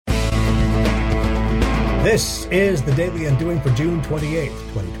This is the Daily Undoing for June 28th,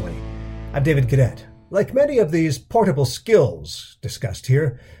 2020. I'm David Cadet. Like many of these portable skills discussed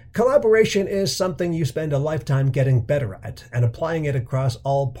here, collaboration is something you spend a lifetime getting better at and applying it across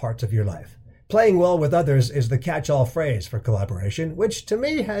all parts of your life. Playing well with others is the catch-all phrase for collaboration, which to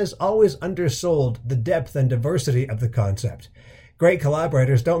me has always undersold the depth and diversity of the concept. Great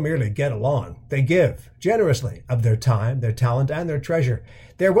collaborators don't merely get along. They give generously of their time, their talent, and their treasure.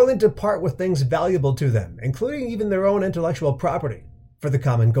 They're willing to part with things valuable to them, including even their own intellectual property, for the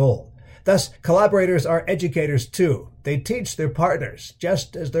common goal. Thus, collaborators are educators too. They teach their partners,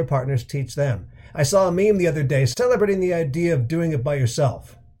 just as their partners teach them. I saw a meme the other day celebrating the idea of doing it by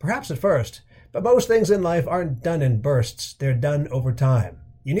yourself. Perhaps at first, but most things in life aren't done in bursts. They're done over time.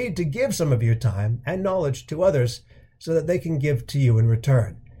 You need to give some of your time and knowledge to others so that they can give to you in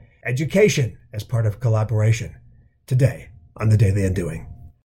return. Education as part of collaboration. Today on The Daily Undoing.